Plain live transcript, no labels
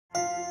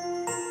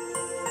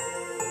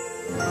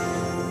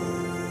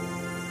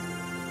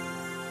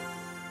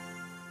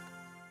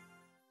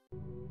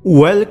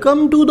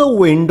Welcome to the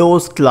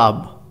Windows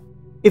Club.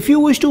 If you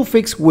wish to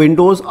fix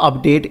Windows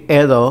Update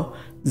error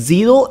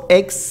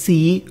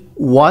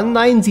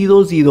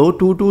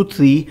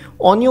 0xc1900223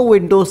 on your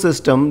Windows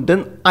system,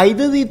 then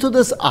either read through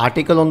this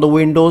article on the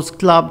Windows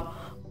Club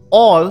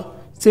or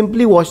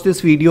simply watch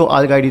this video.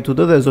 I'll guide you through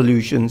the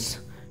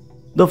resolutions.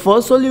 The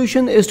first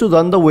solution is to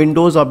run the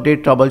Windows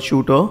Update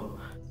Troubleshooter.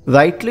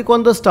 Right click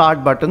on the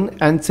Start button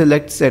and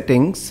select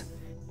Settings.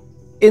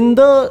 In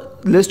the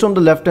list on the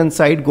left hand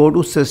side, go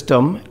to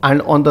System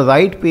and on the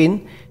right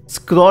pane,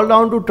 scroll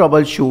down to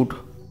Troubleshoot.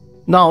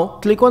 Now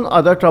click on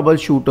Other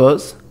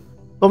Troubleshooters.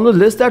 From the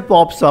list that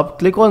pops up,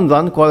 click on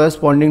Run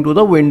corresponding to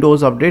the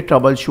Windows Update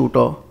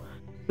Troubleshooter.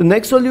 The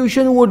next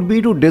solution would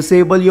be to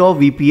disable your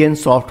VPN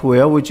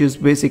software, which is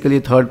basically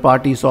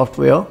third-party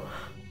software.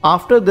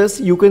 After this,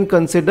 you can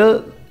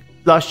consider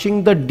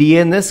flushing the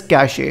DNS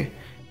cache.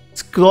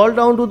 Scroll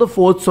down to the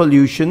fourth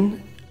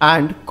solution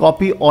and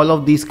copy all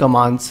of these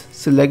commands.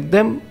 Select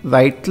them,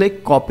 right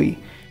click, copy.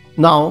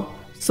 Now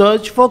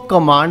search for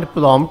command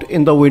prompt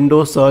in the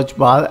Windows search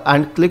bar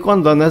and click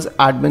on Run as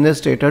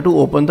Administrator to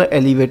open the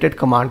elevated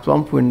command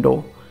prompt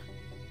window.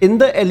 In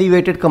the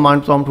elevated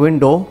command prompt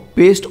window,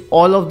 paste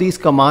all of these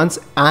commands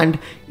and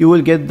you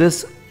will get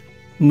this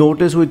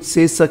notice which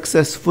says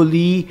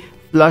successfully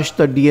flush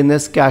the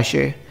DNS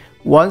cache.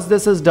 Once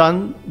this is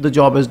done, the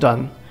job is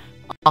done.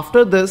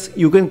 After this,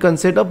 you can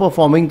consider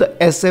performing the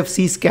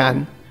SFC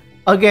scan.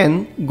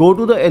 Again, go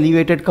to the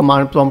elevated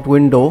command prompt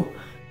window.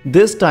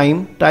 This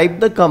time, type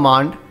the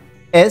command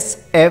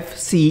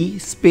SFC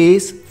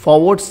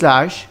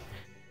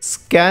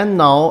 /scan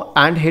now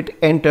and hit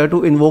enter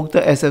to invoke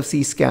the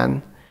SFC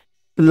scan.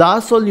 The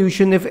last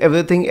solution, if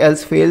everything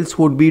else fails,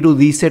 would be to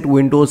reset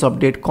Windows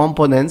Update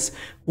components,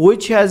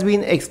 which has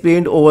been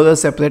explained over a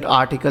separate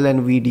article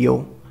and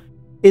video.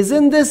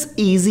 Isn't this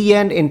easy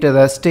and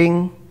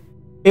interesting?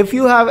 If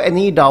you have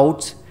any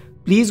doubts,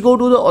 please go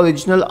to the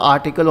original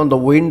article on the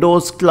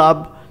Windows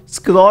Club,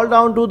 scroll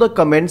down to the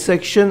comment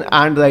section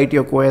and write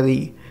your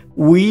query.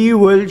 We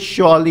will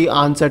surely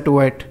answer to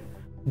it.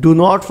 Do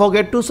not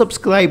forget to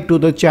subscribe to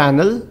the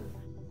channel.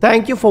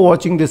 Thank you for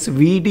watching this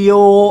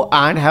video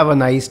and have a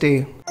nice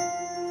day.